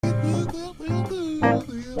I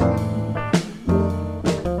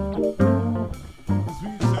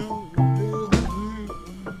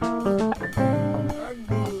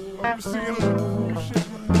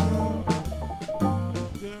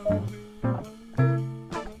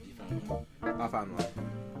found one.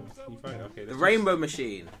 You find it? Okay. The Rainbow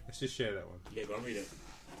Machine. Let's just share that one. Yeah, go and read it.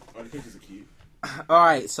 Oh, the pictures are cute.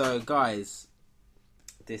 Alright, so guys,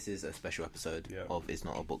 this is a special episode of It's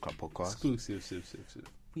Not a Book Club podcast. Exclusive.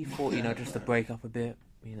 We thought, just to break up a bit,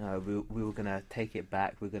 we were going to take it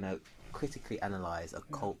back. We're going to critically analyse a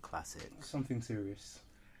cult classic. Something serious.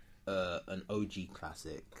 An OG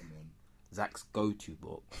classic. Zach's go-to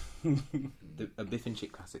book. A Biff and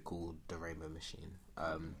Chick classic called The Rainbow Machine.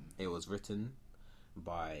 It was written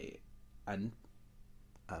by...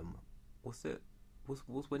 what's it?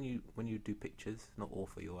 What's when you do pictures? Not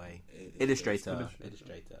author, you're a illustrator.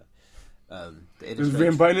 It was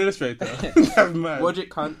written by an illustrator. That's mad.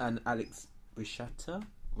 Roderick Hunt and Alex Bruschetta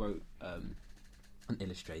wrote and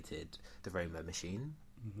illustrated The Rainbow Machine.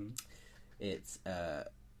 Mm-hmm. It's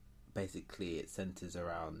basically it centers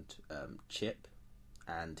around Chip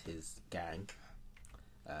and his gang.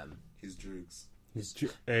 His drugs.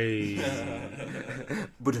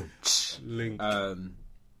 Link.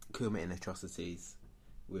 Committing atrocities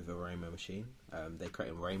with a rainbow machine. They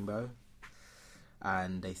create a rainbow,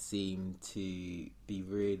 and they seem to be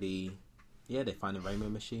really, they find a rainbow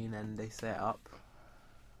machine and they set it up.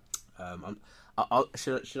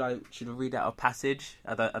 Should I read out a passage?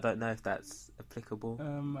 I don't know if that's applicable.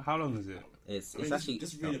 How long is it? It's actually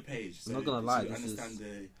just read a page. I'm not gonna lie.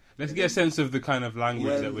 Let's get a sense of the kind of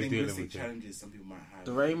language that we're dealing with. Challenges some people might have.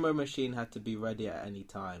 The rainbow machine had to be ready at any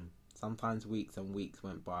time. Sometimes weeks and weeks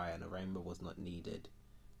went by and a rainbow was not needed.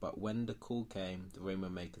 But when the call came, the rainbow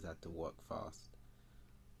makers had to work fast.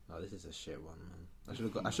 Oh, this is a shit one, man. I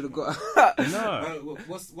should have got. No.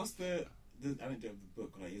 What's the anecdote of the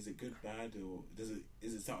book? Like, is it good, bad, or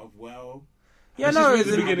is it start off well? Yeah, no, it's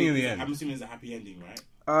the beginning and the end. I'm assuming it's a happy ending, right?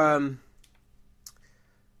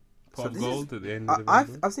 Pot of gold at the end of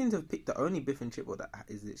the I've seemed to have picked the only Biff and Chip one that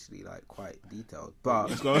is literally like quite detailed, but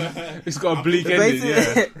it's got a bleak ending.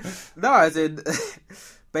 Yeah. No, as in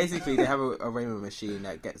basically they have a rainbow machine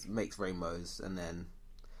that makes rainbows, and then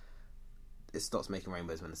it stops making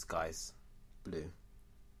rainbows when the sky's blue.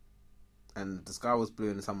 And the sky was blue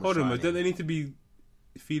and the sun was shining. Hold on, but don't they need to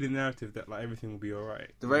feed a narrative that like everything will be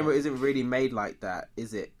alright? The rainbow isn't really made like that,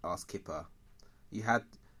 is it? Asked Kipper.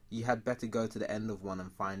 You had better go to the end of one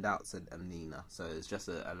and find out, said Amnina. So it's just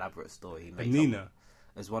an elaborate story he made. Amnina?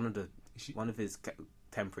 As one of his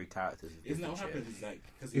temporary characters. Isn't that what happens?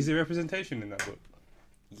 Is there representation in that book?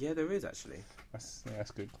 Yeah, there is actually.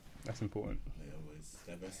 That's good. That's important. Yeah, always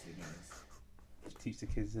diversity matters. Teach the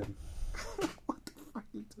kids them. What the fuck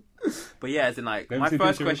you doing? But yeah, as in like my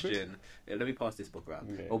first question. Let me pass this book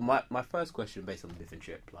around. Okay. Well, my first question based on Biff and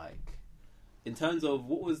Chip, like. In terms of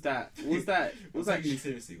what was that?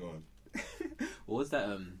 Seriously, go on. What was that?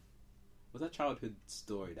 Was that childhood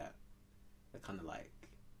story that kind of like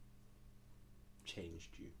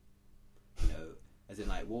changed you? As in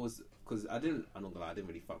like what was? Because I'm not gonna lie, I didn't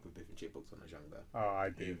really fuck with Biff and Chip books when I was younger. Oh, I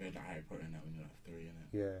did. You read Harry Potter now when you're like 3,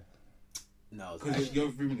 innit? Yeah. No, because you're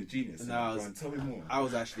Room the Genius. No, tell me more. I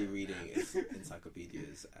was actually reading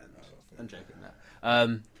encyclopedias and I'm joking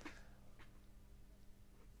that.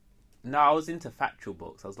 No, I was into factual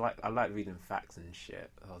books. I like reading facts and shit.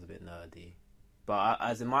 I was a bit nerdy, but I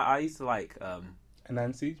used to like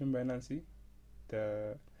Anansi. Do you remember Anansi?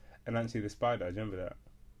 Anansi the spider. Do you remember that?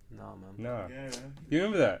 No, man. No. Yeah. You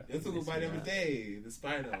remember that? You're talking about the other day, the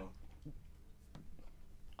spider.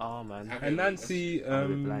 Oh man. Anansi.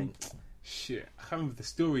 Shit, I can't remember the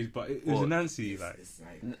stories, but it was Anansi like.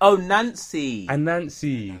 Nancy.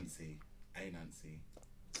 Anansi. Nancy.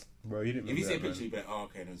 Bro, you didn't. If you see a picture, you be like, "Oh,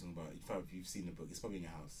 okay, I know something about it." If you've seen the book, it's probably in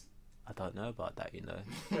your house. I don't know about that,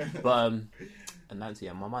 But Nancy,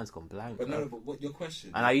 my mind's gone blank. But no, but what your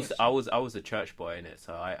question? And I was a church boy in it,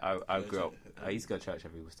 so I grew up. I used to go to church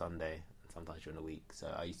every Sunday, and sometimes during the week.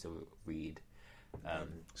 So I used to read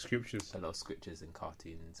scriptures, a lot of scriptures and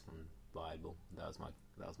cartoons from the Bible. That was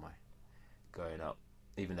my growing up.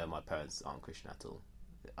 Even though my parents aren't Christian at all.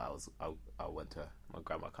 I went to my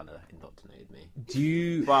grandma kind of indoctrinated me. Do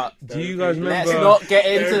you guys remember? Let's not get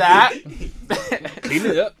into that. Clean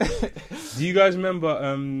it up. Do you guys remember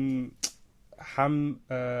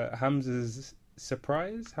Hamza's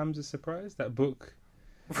Surprise? That book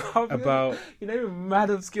about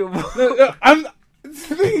mad obscure book. No, I'm. The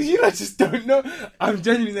thing is, you just don't know. I'm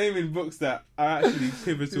genuinely naming books that are actually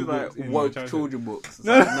pivotal books in woke my childhood. children books.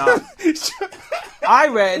 No. I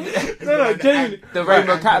read No, genuinely. the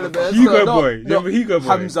Rainbow Cannabis. Hugo Boy. Remember Hugo Boy?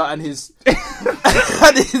 Hamza and his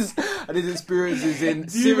and his experiences in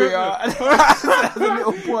Syria as a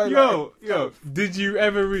little boy. Yo, did you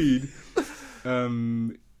ever read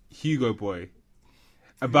Hugo Boy?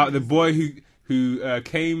 About the boy who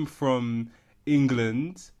came from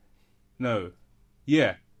England. No.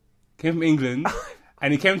 Yeah. Came from England.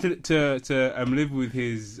 And he came to live with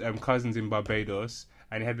his cousins in Barbados.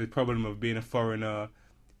 And he had the problem of being a foreigner.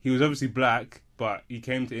 He was obviously black, but he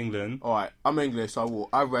came to England. All right, I'm English, so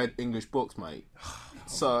I read English books, mate.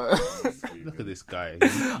 So Look at this guy.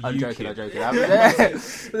 I'm joking.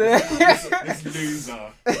 This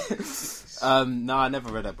loser. No, I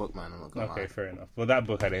never read that book, man. I'm not gonna Okay, lie. fair enough. Well, that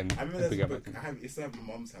book had him. I remember there's a book. It's at my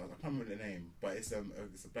mom's house. I can't remember the name, but it's a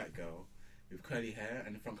black girl with curly hair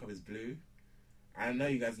and the front cover is blue. I know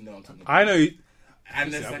you guys know what I'm talking about. I know.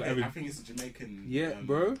 And Listen, there's like every- I think it's a Jamaican. Yeah,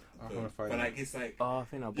 bro. I book. wanna find But it. like it's like Oh, I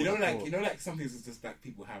think I bought you know that like book. some things that just black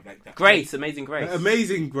people have like that. Grace, Amazing Grace.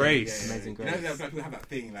 Amazing Yeah, Grace. yeah. Amazing You know Grace. that black people have that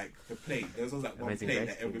thing like the plate. There's always like one Amazing plate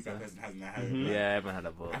Grace, that every things, black yeah. person has in their home. Mhm. Right? Yeah, everyone had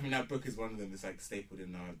that book. I think that book is one of them that's like stapled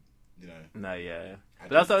in our, you know. No, yeah. I But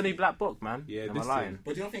that's the don't only think- black book, man. Yeah, Am I this lying? thing.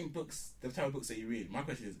 But do you not think books, the type of books that you read? My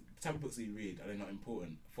question is, the type of books that you read, are they not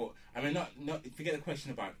important? Not forget the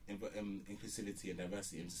question about inclusivity and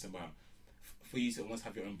diversity. I'm just about for you to almost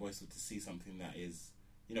have your own voice or to see something that is,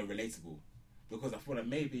 you know, relatable. Because I feel like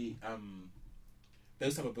maybe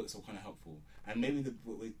those type of books are kind of helpful, and maybe the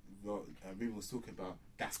book Ruben was talking about,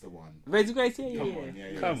 that's the one. Amazing Grace, yeah. Come on,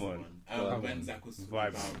 yeah, Come that's the on. one. When Zach was talking Vibe.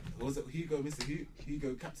 about, what was it Hugo,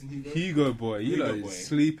 Hugo, Captain Hugo? Hugo Boy. You Hugo lot Boy. is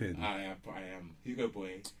sleeping. I am Hugo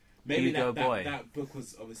Boy. Maybe Hugo Boy. that book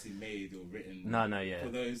was obviously made or written. No, yeah. For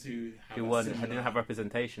those who have Who a won? similar- Didn't have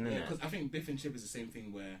representation in Yeah, it. because I think Biff and Chip is the same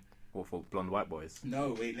thing where. Or for blonde white boys.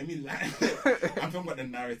 No, wait, let me. I'm talking about the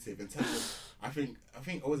narrative in terms of. I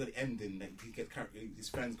think always at the ending, like he gets his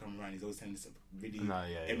friends come around. He's always telling this really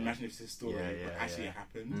imaginative story, but actually it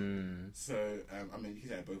happened. Mm. So I mean, you can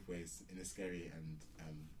say it both ways in a scary and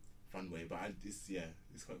fun way. But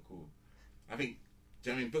it's quite cool. I think.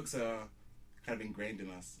 Do you know what I mean? Books are kind of ingrained in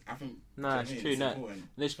us. I think. No, it's true. No, important.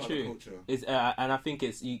 it's part of the true. culture. It's and I think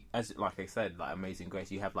it's as like I said, like Amazing Grace.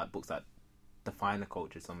 You have like books that define the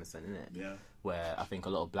culture to some extent, in it. Yeah. Where I think a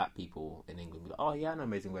lot of black people in England be like, oh yeah, I know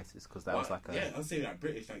Amazing Grace because that was like a I'll say that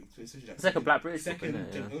British, like especially like it's like a black British book, second,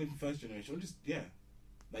 isn't it? even first generation, or just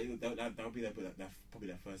like that'll be their book, probably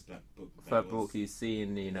their first black book. Third book you see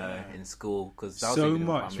in in school because So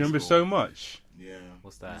much. Remember So Much? Yeah.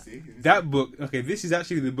 What's that? That book. Okay, this is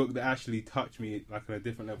actually the book that actually touched me like on a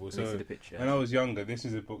different level. Let me see So the picture. when I was younger, this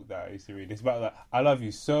is a book that I used to read. It's about like I love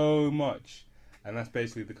you so much, and that's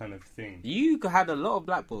basically the kind of thing. You had a lot of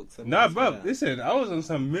black books. Nah, bro, listen, I was on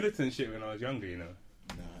some militant shit when I was younger, you know.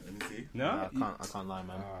 Nah, let me see. No, I can't lie,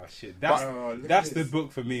 man. Ah, shit. Look at That's the this.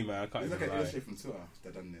 book for me, man. I can't Look even at lie. illustrate from Twitter.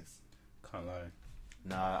 They've done this. Can't lie.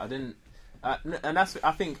 No, I didn't. And that's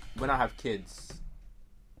I think when I have kids,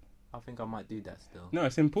 I think I might do that still. No,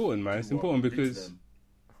 it's important, man. It's What? important Read to because them.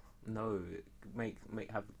 No,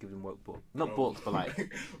 give them work book, not books, but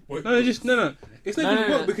like What no. It's not No, even no,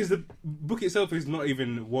 woke no. because the book itself is not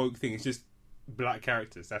even woke thing. It's just black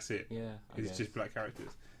characters. That's it. yeah, I It's guess. just black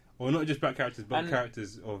characters, or not just black characters, but And-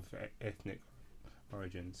 characters of ethnic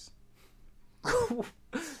origins.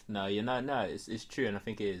 No, it's true, and I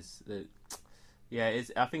think it is.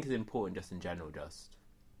 I think it's important just in general, just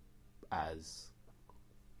as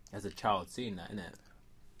a child seeing that, innit?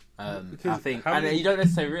 I Because think, how and many- you don't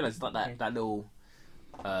necessarily realize it's like that little.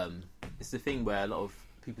 It's the thing where a lot of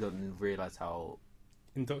people don't realize how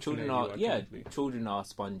children children are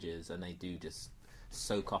sponges, and they do just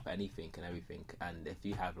soak up anything and everything. And if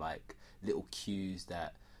you have like little cues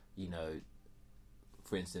that, you know,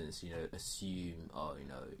 for instance, you know, assume, or you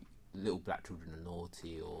know, little black children are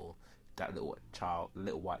naughty, or that little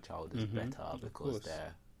white child is better because course.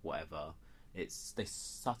 they're whatever. They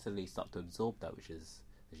subtly start to absorb that, which is,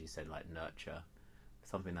 as you said, like nurture,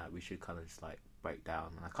 something that we should kind of just like break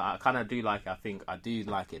down. And I kind of do like. I think I do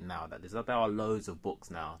like it now that there are loads of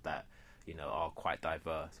books now that, you know, are quite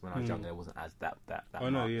diverse. When I was younger, it wasn't as that Oh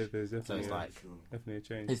much. no, yeah, there's So definitely, it's like definitely a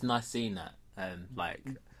change. it's nice seeing that. Like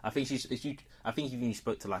I think I think even you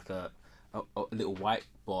spoke to like a little white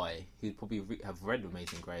boy who'd probably have read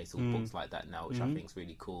Amazing Grace or books like that now, which I think is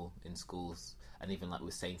really cool in schools, and even like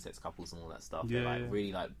with same-sex couples and all that stuff. They like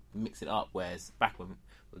really like mix it up. Whereas back in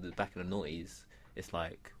the noughties, it's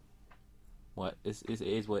like what it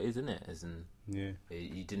is what it is, isn't it? As in,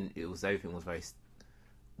 you didn't. It was everything was very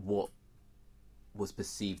what was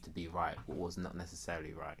perceived to be right, what was not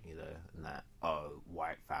necessarily right, you know, and that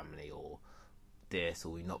white family or this,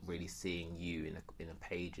 or we're not really seeing you in the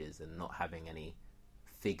pages, and not having any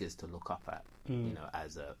figures to look up at, you know,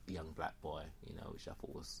 as a young black boy, you know, which I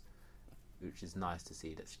thought which is nice to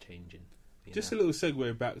see that's changing. Just a little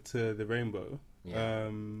segue back to the rainbow. Yeah.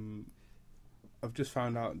 I've just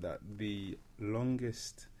found out that the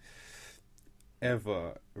longest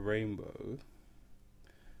ever rainbow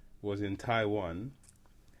was in Taiwan,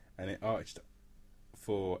 and it arched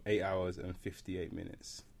for 8 hours and 58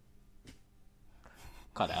 minutes.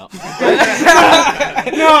 Cut out. No,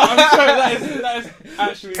 I'm sorry. That is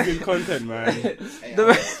actually good content, man.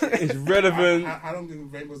 It's relevant. How long do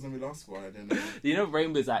rainbows normally last for? I don't know. You know,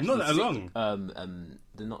 rainbows actually Not that long.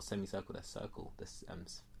 They're not semicircle. They're circle.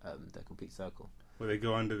 They're complete circle. Where they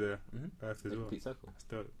go under the earth as They're well. complete circle. That's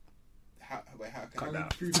dope. How do you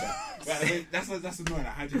prove that? Wait, that's annoying.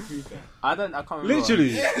 How do you prove that? I can't remember. Literally.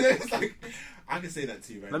 Yeah, it's like I can say that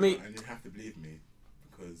to you right now, and you have to believe me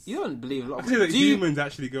because You don't believe a lot I of say that Do you- humans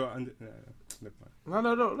actually go under. No, never mind.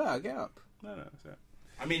 No, get up. No, it's that.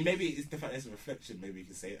 I mean, maybe it's the fact that it's a reflection. Maybe you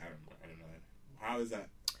can say it. I don't know. How is that?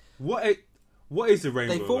 What is a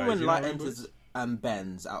rainbow? They form guys? when You know light rainbows? enters and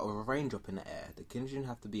bends out of a raindrop in the air. The conditions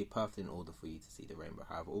have to be perfect in order for you to see the rainbow.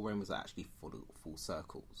 However, all rainbows are actually full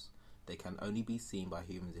circles. They can only be seen by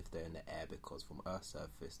humans if they're in the air, because from Earth's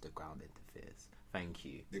surface, the ground interferes. Thank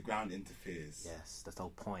you. The ground interferes. Yes, that's the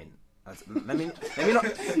whole point. Let me not.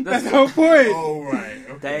 That's the whole point. Oh right.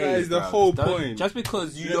 Okay. That is the bruv. whole Don't- point. Just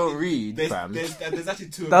because you don't read, fam, There's actually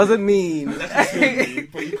two. doesn't mean. There's actually two of me,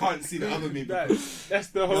 but you can't see the other me. That's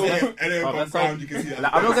the whole. And then Oh, on that's ground all- you can see.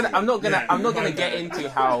 Like, I'm not gonna Yeah. get into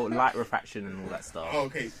how light refraction and all that stuff. Oh,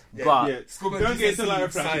 okay. Yeah. But Yeah. School Don't get into GCSE light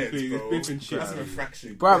refraction, science, please. bro. It's biff and shit. That's a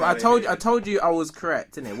refraction. Bruv, Yeah, I told you I was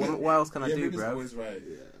correct, innit? What else can I yeah, do, Ruben's bro? always right.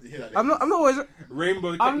 You hear that? I'm not always.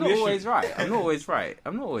 Rainbow I'm not technician. always right. I'm not always right.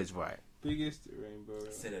 I'm not always right. Biggest rainbow.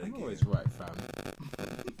 Say that I'm again. always right, fam.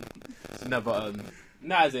 No, but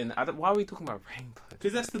as in, why are we talking about rainbow?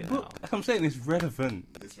 Because that's the You book. know. Like I'm saying, it's relevant.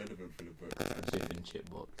 It's relevant for the book. Chip and chip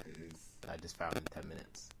book. It is. I just found in 10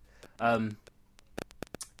 minutes.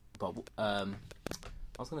 But I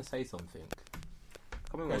was gonna say something. I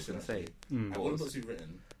can't remember what I was gonna say. All the books you've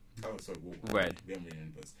written. Oh, sorry. Read. We haven't written any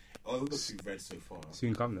books. All the books you've read so far.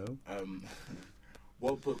 Soon come though.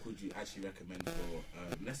 What book would you actually recommend for?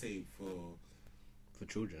 Let's say For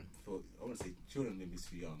children. I won't say children, maybe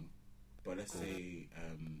too young, but let's say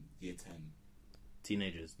year 10.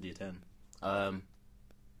 Teenagers, year 10.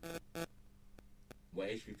 What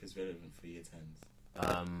age group is relevant for year 10s?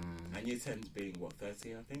 And year 10s being what,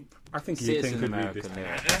 13, I think. I think you Citizen could read American this.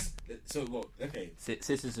 Lyric. And that's so what? Okay.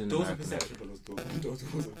 Citizen Doors of American perception, Lyric. but those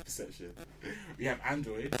doors of perception. We have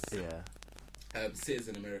androids. Yeah.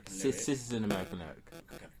 Citizen American Lyric. Citizen American Lyric.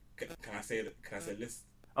 Can I say? Can I say list?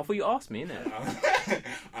 I thought you asked me, innit?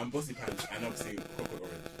 I'm Bossy Pants and obviously Clockwork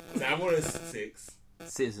Orange. So I'm on a 6.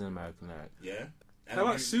 Citizen American Lyric. Yeah. And How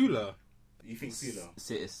about Sula? You think Sula?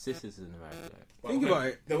 Citizen American Lyric. Think about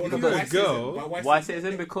it. The If you're a girl, Why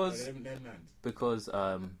Citizen? Because They're mad. because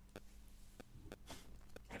Actually,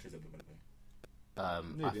 it's a bit better.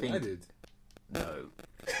 I think I did. no.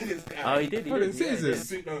 This guy. Oh, he did. He Oh, did. it's yeah, he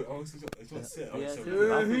Citizen. did. No, oh, it's not Sit. Oh, Yeah, it's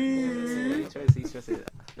Citizen.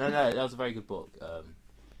 No, that was a very good book.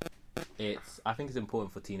 I think it's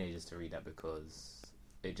important for teenagers to read that because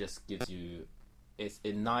it just gives you,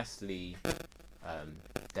 it nicely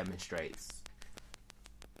demonstrates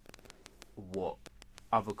what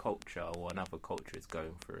other culture or another culture is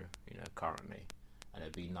going through, currently, and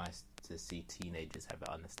it'd be nice to see teenagers have an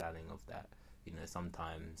understanding of that.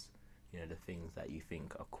 Sometimes, the things that you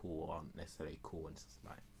think are cool aren't necessarily cool, and just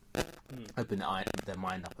like open their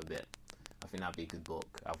mind up a bit. I think that'd be a good book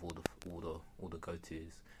out of all the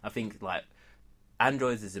go-tos. I think like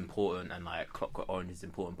Androids is important and like Clockwork Orange is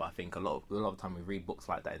important, but I think a lot of time we read books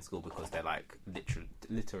like that in school because they're like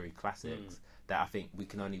literary classics that I think we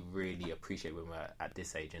can only really appreciate when we're at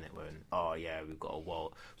this age, innit? When we've got a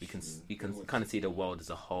world, we can kind of see the world as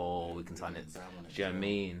a whole. We can kind of, do you know what I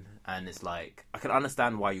mean? And it's like I can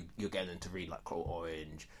understand why you're getting them to read like Clockwork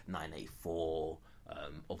Orange, 984,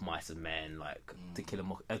 Of Mice and Men, like To Kill a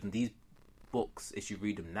Mockingbird. And these books, if you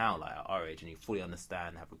read them now, like at our age, and you fully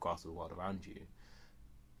understand, have a grasp of the world around you,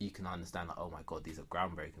 you can understand like, oh my god, these are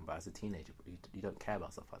groundbreaking. But as a teenager, you don't care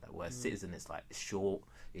about stuff like that. Whereas Citizen, it's like short,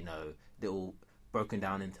 little broken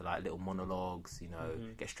down into like little monologues.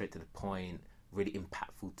 Get straight to the point, really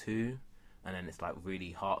impactful too. And then it's like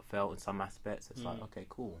really heartfelt in some aspects. It's like, okay,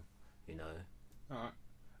 cool, Alright.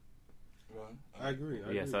 I agree.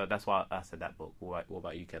 So that's why I said that book. What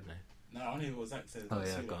about you, Kevin? No, I want to hear what Zach said. Oh,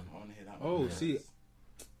 yeah, go on. I want to hear that Oh, one. see,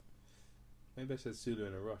 maybe I said Sulu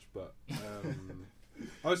in a rush, but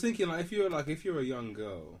I was thinking, like, if you're a young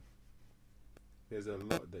girl, there's a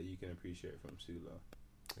lot that you can appreciate from Sula.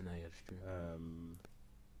 No, yeah, that's true.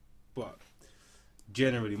 But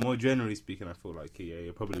more generally speaking, I feel like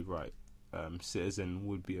you're probably right. Citizen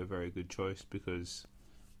would be a very good choice because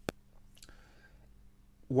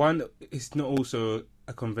one, it's not also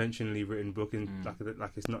a conventionally written book, and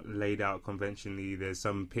like it's not laid out conventionally. There's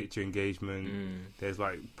some picture engagement. There's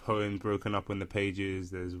like poems broken up on the pages.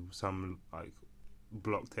 There's some like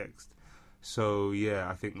block text. So yeah,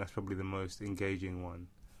 I think that's probably the most engaging one,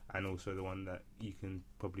 and also the one that you can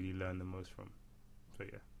probably learn the most from. So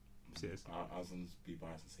yeah, Citizen. I was going to be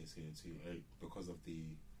biased and say Citizen too, because of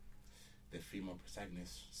the female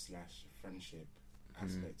protagonist / friendship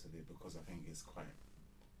aspect of it. Because I think it's quite.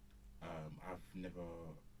 I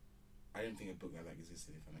don't think a book like that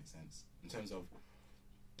existed, if that makes sense. In terms of,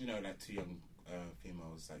 like two young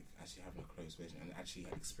females like actually having a close relationship and actually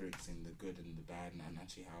experiencing the good and the bad, and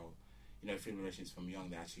actually how, female relationships from young,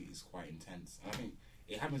 that actually is quite intense. And I think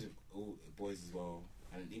it happens with all boys as well,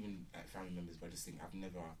 and even like family members. But I just think I've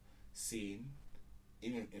never seen,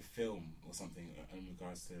 even in film or something, in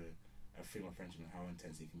regards to a female friendship and how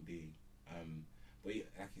intense it can be. But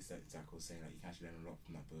like you said, Zach was saying, like you can actually learn a lot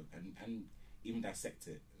from that book, and even dissect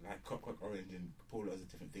it, like Clockwork Orange, and pull lots of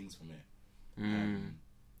different things from it.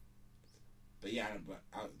 But yeah,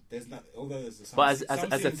 there's not. Although there's some. But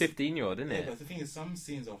some as a scenes, 15-year-old, isn't it? But the thing is, some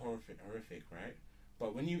scenes are horrific, right?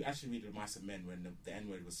 But when you actually read The Mice and Men, when the N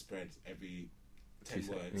word was spread every 10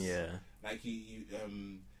 words, like you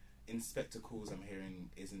Inspector Calls, I'm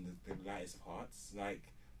hearing, is in the lightest of hearts.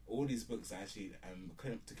 Like all these books are actually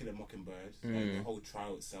To Kill a Mockingbird, like the whole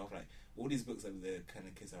trial itself, like all these books that the kind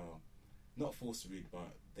of kids are not forced to read,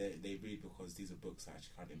 but they read because these are books that are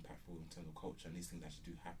actually kind of impactful in terms of culture, and these things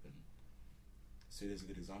actually do happen. So there's a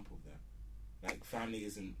good example of that. Like family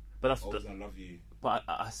isn't always gonna love you. But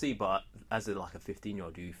I see. But as a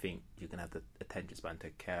 15-year-old, do you think you can have the attention span to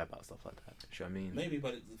care about stuff like that? Do you know what I mean? Maybe,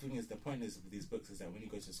 but the thing is, the point is with these books is that when you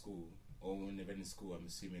go to school or when they're in school, I'm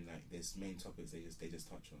assuming like there's main topics they just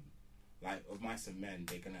touch on. Like of Mice and Men,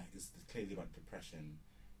 it's clearly about depression,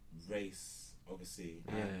 race, obviously,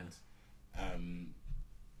 and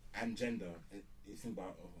gender. You think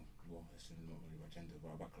about actually not really about gender,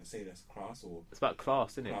 but about say that's class or it's about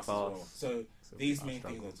class, isn't it? Class. Well. So these main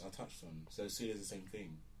things are touched on. So Sula's the same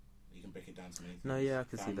thing. You can break it down to many things. No, yeah, I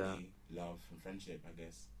can Family, see that. Love and friendship, I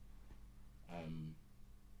guess.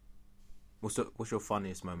 What's your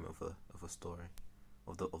funniest moment of a story,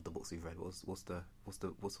 of the books you've read? What's the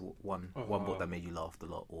one book that made you laugh a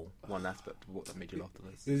lot, or one aspect of the book that made you laugh the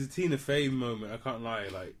most? There's a Tina Fey moment. I can't lie.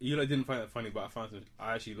 Like didn't find that funny, but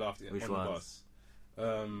I actually laughed at it on the bus.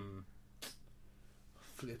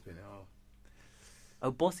 Flipping hell.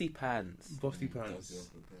 Oh, Bossy Pants.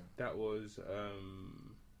 That was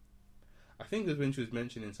I think it was when she was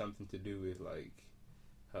mentioning something to do with like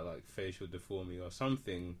her like facial deformity or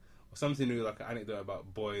something to do with like an anecdote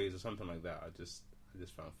about boys or something like that. I just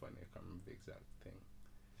found funny. I can't remember the exact thing.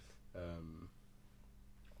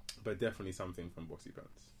 But definitely something from Bossy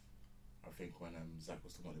Pants. I think when Zach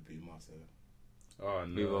was talking about the Boom Master. Oh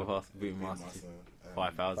no! Boom Master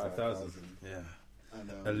 5,000. Yeah. And,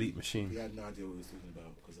 elite machine. We had no idea what he was talking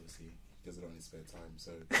about because obviously he does it on his spare time.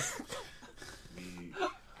 So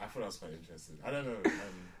I thought I was quite interested. I don't know.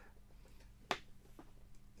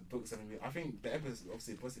 The books. I think the episode,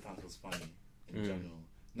 obviously, Bossy Pants was funny in general.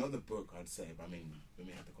 Not the book, I'd say, but I mean, when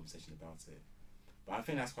we had the conversation about it. But I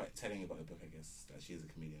think that's quite telling about the book, I guess, that she is a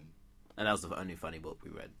comedian. And that was the only funny book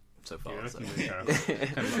we read so far. Yeah, so.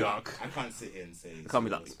 kind of dark. I can't sit here and say. It can't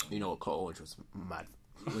be like, you know what, Cotton Orange was mad.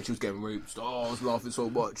 When she was getting raped, I was laughing so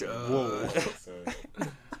much. Whoa.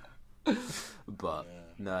 But,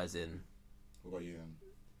 no, as in... What about you then?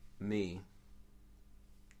 Me.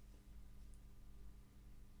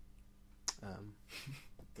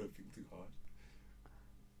 Don't think too hard.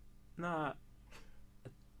 Nah.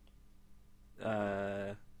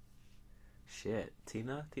 Shit.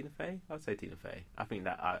 Tina Fey? I'd say Tina Fey. I think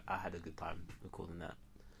that I had a good time recording that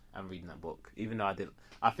and reading that book. Even though I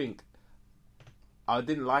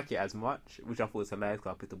didn't like it as much, which I thought was hilarious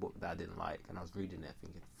because I picked a book that I didn't like and I was reading it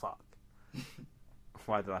thinking, fuck,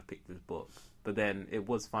 why did I pick this book? But then it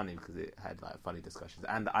was funny because it had like funny discussions,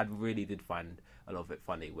 and I really did find a lot of it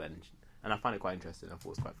funny and I find it quite interesting. I thought it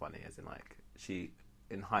was quite funny, as in like she,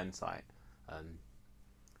 in hindsight,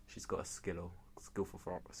 she's got a skillful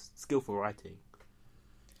writing.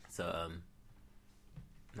 So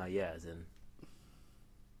no, yeah, as in,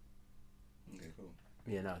 okay, cool.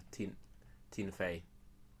 Yeah, no, Tina Fey,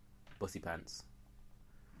 Bossy Pants.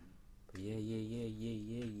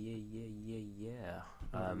 Yeah.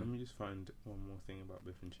 Let me just find one more thing about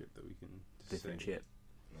Biff and Chip that we can just Biff say. and Chip.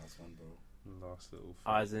 Last one, bro. Last little.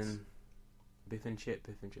 As facts. in Biff and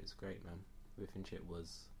Chip's great, man. Biff and Chip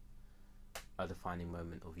was a defining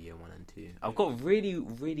moment of year 1 and 2. I've got a really,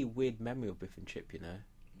 really weird memory of Biff and Chip, you know.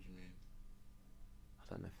 What do you mean?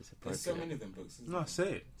 I don't know if it's There's appropriate. so many of them books. isn't No, there?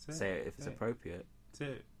 say it. Say it if it's Say it. appropriate. Say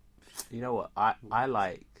it. You know what? I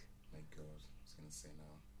like. My God, I was gonna say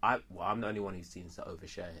now. I'm the only one who seems to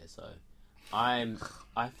overshare here, so I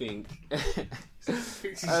think.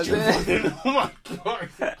 Oh my god.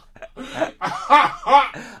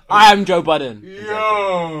 I am Joe Budden.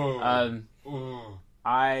 Yo. Oh.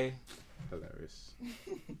 I Hilarious.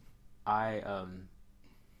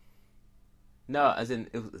 No, as in,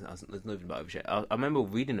 there's not even about overshare. I remember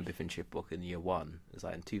reading a Biff and Chip book in year 1. It was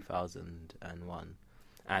like in 2001,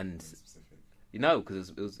 and Specific. you know, because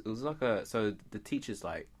it was like a. So the teacher's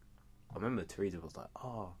like, I remember Teresa was like,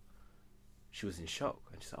 oh, she was in shock,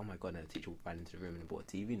 and she said, oh my god, and the teacher ran into the room and brought a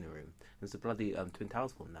TV in the room. There's a bloody Twin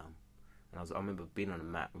Towers film now, and I remember being on a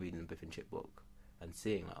mat reading a Biff and Chip book and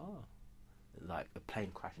seeing like, oh, like a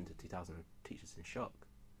plane crashed into 2,000 teachers in shock.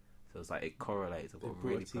 So it's like it correlates. I've They got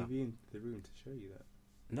brought really a TV into the room to show you that.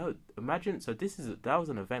 No, imagine. So that was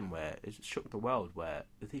an event where it shook the world. Where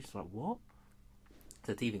the teachers were like, "What?"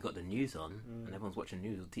 So the TV got the news on, and everyone's watching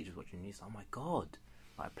news. The teachers watching news. Oh my god!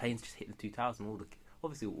 Like planes just hit the 2,000.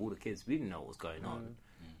 Obviously all the kids, we didn't know what was going on.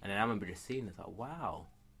 And then I remember just seeing it. Like, wow.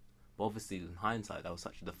 But obviously in hindsight, that was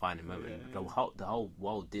such a defining moment. Yeah. The whole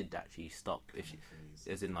world did actually stop.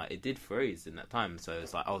 As in, like, it did freeze in that time. So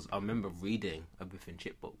it's like I remember reading a Biff and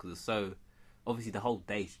Chip book because it's so. Obviously, the whole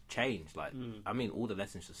day changed. Like, I mean, all the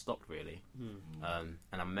lessons just stopped really. And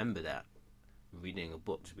I remember that reading a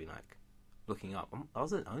book to be like looking up. I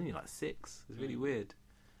was only like 6. It's really weird.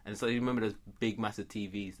 And so you remember those big, massive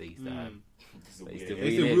TVs they used to have. They used to They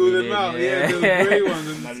used to reel rule it them out. in, Yeah, those grey ones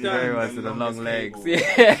on the Grey stand. ones with the long legs. cable.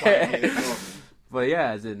 Yeah. But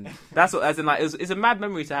yeah, as in like it's a mad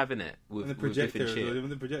memory to have in it with, And the with Biff projector, and as well. Chip. Even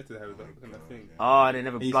the projector had that kind of thing. Oh, and they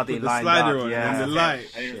never He used to bloody put the lined slider up. on Yeah, and the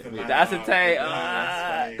light. The acetate.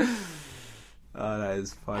 That's Oh, that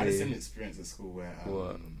is I had a similar funny. experience at school where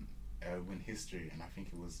What? in history, and I think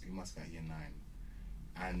it must be at year 9,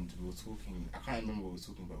 and we were talking. I can't remember what we were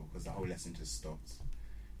talking about because the whole lesson just stopped.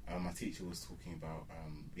 My teacher was talking about.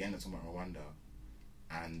 We ended up talking about Rwanda,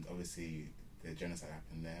 and obviously the genocide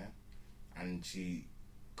happened there, and she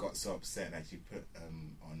got so upset that she put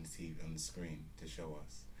on the TV on the screen to show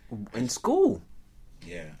us. In school.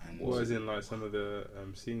 Yeah, and What is in like some of the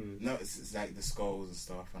scenes? no, it's like the skulls and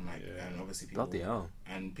stuff, and like Yeah. and obviously people Bloody hell.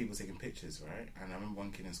 and people taking pictures, right? And I remember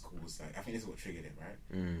one kid in school was like, I think this is what triggered it, right?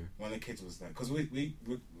 One of the kids was like, because we're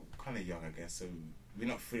kind of young, I guess, so we're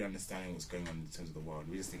not fully understanding what's going on in terms of the world.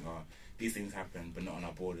 We just think, oh, these things happen, but not on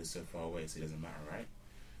our borders, so far away, so it doesn't matter, right?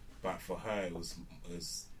 But for her, it was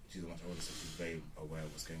she was much older, so she was very aware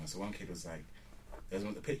of what's going on. So one kid was like, there was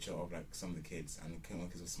a picture of like some of the kids, and the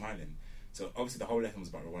kids were smiling. So obviously the whole lesson was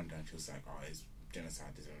about Rwanda, and she was like, "Oh, it's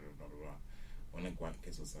genocide, blah blah blah blah." One of the white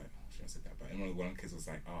kids was like, I shouldn't have said that, but one of the kids was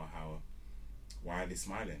like, "Oh, why are they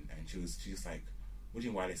smiling?" And she was like, "What do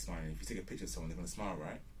you mean why are they smiling? If you take a picture of someone, they're gonna smile,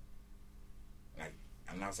 right?" Like,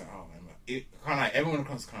 and I was like, "Oh," and it kind of like everyone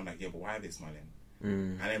across kind of like, "Yeah, but why are they smiling?"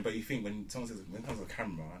 And then, but you think when someone says when it comes to a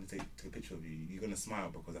camera and they take a picture of you, you're gonna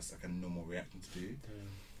smile because that's like a normal reaction to do.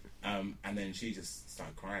 And then she just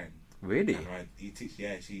started crying. Really?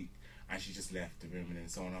 And she just left the room, and then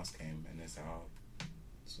someone else came, and they said, "Oh,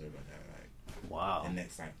 sorry about that." Like, Wow. the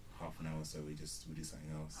next like half an hour or so, we do something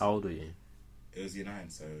else. How old were you? It was year 9,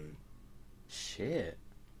 so Shit.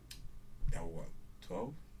 that was what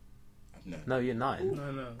 12? No, you're 9.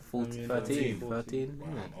 No. 14, 13. 13. Wow,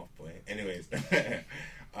 Yeah. I'm off, boy. Anyways,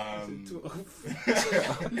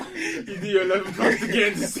 You do your 11 plus to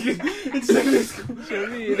get into secondary school. What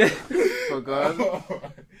do you mean? Forgot.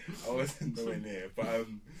 I wasn't nowhere near, but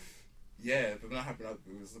yeah. But when that happened,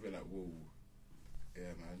 it was a bit like, whoa, yeah,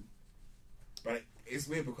 man. But it's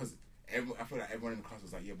weird because I feel like everyone in the class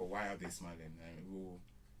was like, yeah, but why are they smiling?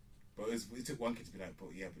 But it took one kid to be like, but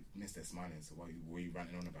yeah, but miss, they're smiling. So what were you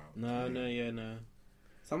ranting on about? No.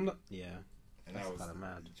 Yeah. And That's that was kinda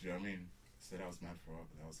mad. Do you know what I mean? So that was mad for us.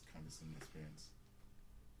 That was kind of a similar experience.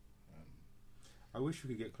 I wish we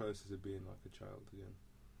could get closer to being like a child again.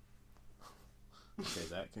 Okay,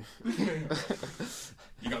 Zach.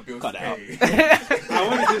 You got bills Cut to it out. pay. I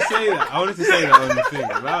wanted to say that on the thing.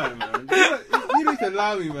 Right, man. You need to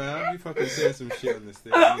allow me, man. I'll be fucking saying some shit on this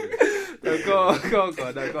thing. No, go on. No,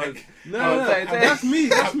 No, say it. that's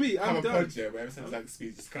me. I'm I'm a done. project, but ever since that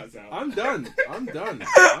speech just cuts out. I'm done.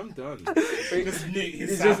 Just mute You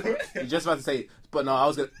his sound. just about to say, but no, I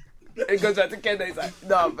was gonna. It goes back to Kendall. He's like,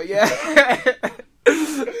 no, but yeah.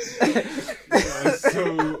 That's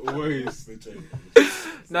so waste.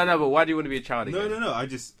 No, but why do you want to be a child again? No. I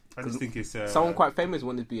just think it's Someone quite famous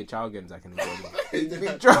wanted to be a child again, Zach and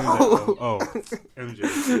MJ. Joe. Oh,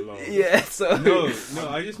 MJ. Yeah, so No.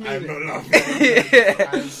 I just mean. I'm not laughing.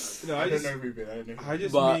 I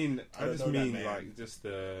just mean like just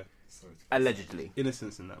the allegedly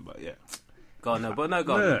innocence in that, but yeah. God no, but no,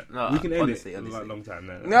 No, we can end honestly, it in honestly. a long time.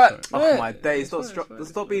 No, oh my days!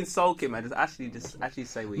 Stop being sulky, man. Just actually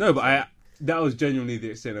say what. No, but that was genuinely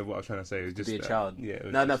the extent of what I was trying to say. It was just be a child. Yeah.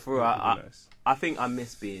 No, for real. I think I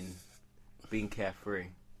miss being carefree.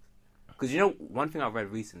 Because you know, one thing I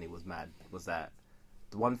read recently was that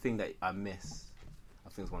the one thing that I miss. I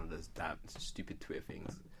think it's one of those damn stupid Twitter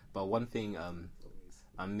things. But one thing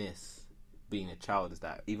I miss being a child is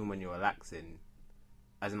that even when you're relaxing.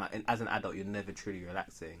 As an adult, you're never truly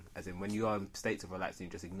relaxing. As in, when you are in states of relaxing,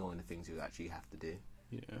 you're just ignoring the things you actually have to do.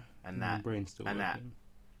 Yeah. And that, brain's still working. that,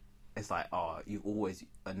 it's like, you always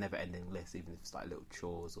a never-ending list, even if it's like little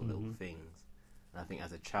chores or little things. And I think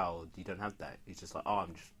as a child, you don't have that. It's just like,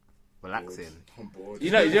 I'm just relaxing. I'm bored.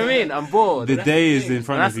 You know what I mean? I'm bored. The day is in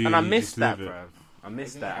front of you, and I you miss just that, live it. bro. I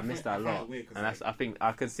miss that a lot. And I think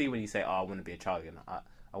I can see when you say, I want to be a child again. I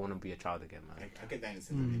want to be a child again, man. I get that in a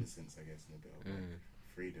sense of innocence, I guess, in a bit of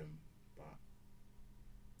freedom, but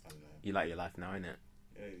I don't know. You like your life now, innit?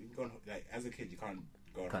 Yeah, you can go on, like as a kid, you can't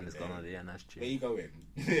go on. Can't just go on holiday, yeah, that's true. Where you going?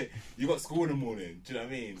 You got school in the morning. Do you know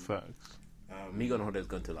what I mean? Facts. Me going on holiday is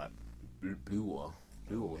going to like Blue Water.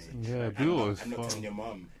 Blue Water. Yeah, Blue Water is I'm not fun. telling your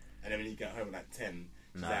mum, and then when you get home at like 10,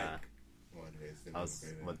 she's Nah. like, well, anyways,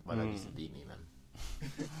 My dad used to beat me, man.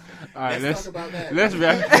 All right, let's talk about that.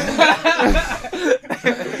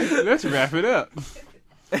 let's wrap it up.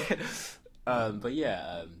 But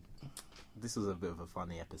yeah, this was a bit of a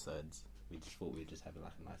funny episode. We just thought we'd just have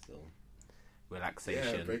like a nice little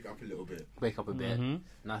relaxation. Yeah, break up a little bit. Wake up a bit.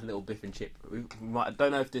 Nice little biff and chip. I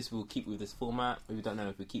don't know if this will keep with this format. We don't know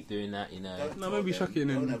if we keep doing that, you know. No, maybe chuck it in.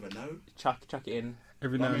 You'll never know. Chuck it in.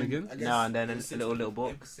 Every now and again. I guess Now and then, the a little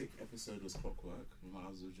book. Sixth episode was clockwork. We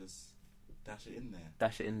might as well just dash it in there.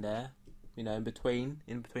 Dash it in there. You know, in between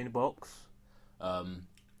the box.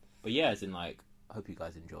 But yeah, as in like, I hope you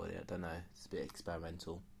guys enjoyed it. I don't know. It's a bit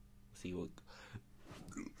experimental. See what...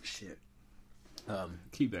 Shit.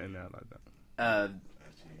 Keep that in there like that.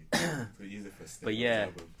 Actually, so use it for step But yeah.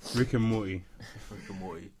 album. Rick and Morty. Rick and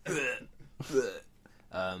Morty.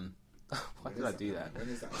 Why did I do that? When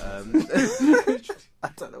is that? I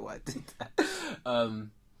don't know why I did that.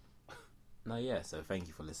 No, yeah. So thank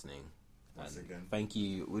you for listening. Once again. Thank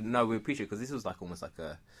you. No, we appreciate it because this was like almost like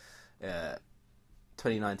a.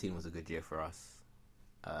 2019 was a good year for us.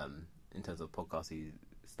 In terms of podcasts, we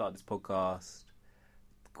started this podcast,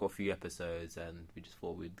 got a few episodes, and we just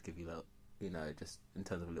thought we'd give you a little, you know, just in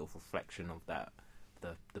terms of a little reflection of that,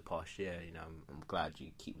 the past year. You know, I'm glad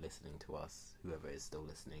you keep listening to us, whoever is still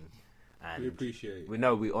listening. And We appreciate. we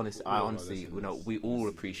know we honestly, all I of our honestly, listeners. we know we all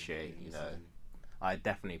appreciate. You know, I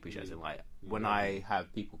definitely appreciate it. Like when I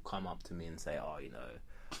have people come up to me and say, "Oh, you know,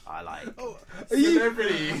 I like."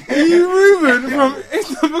 Celebrity. Are you moving from?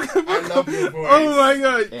 It's not book. I love your voice. Oh my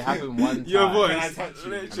god! It happened one time. Your Can I voice touch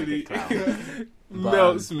you? literally I'm a clown.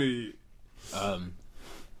 melts me.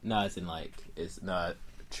 No, as in like it's no,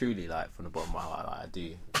 truly like from the bottom of my heart, like, I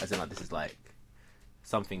do. As in like this is like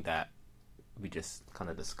something that we just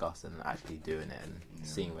kind of discuss and actually doing it and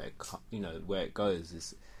seeing where it where it goes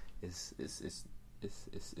is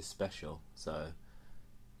special. So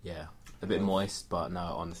yeah, a bit moist, but no,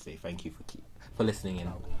 honestly, thank you for listening and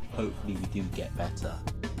hopefully we do get better.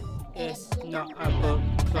 It's not a book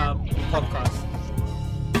club podcast.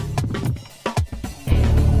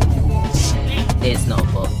 It's not a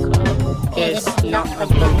book club. It's not a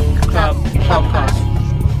book club podcast.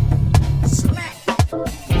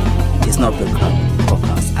 It's not a book club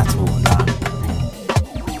podcast at all. Nah.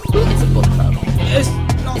 It's a book club.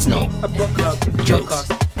 It's not. A book club Jokes.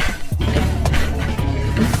 podcast.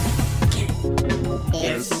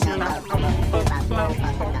 It's not a book club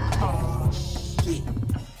podcast.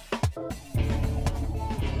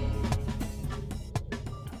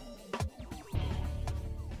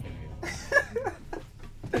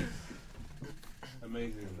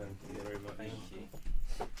 Amazing, thank you very much. Thank you.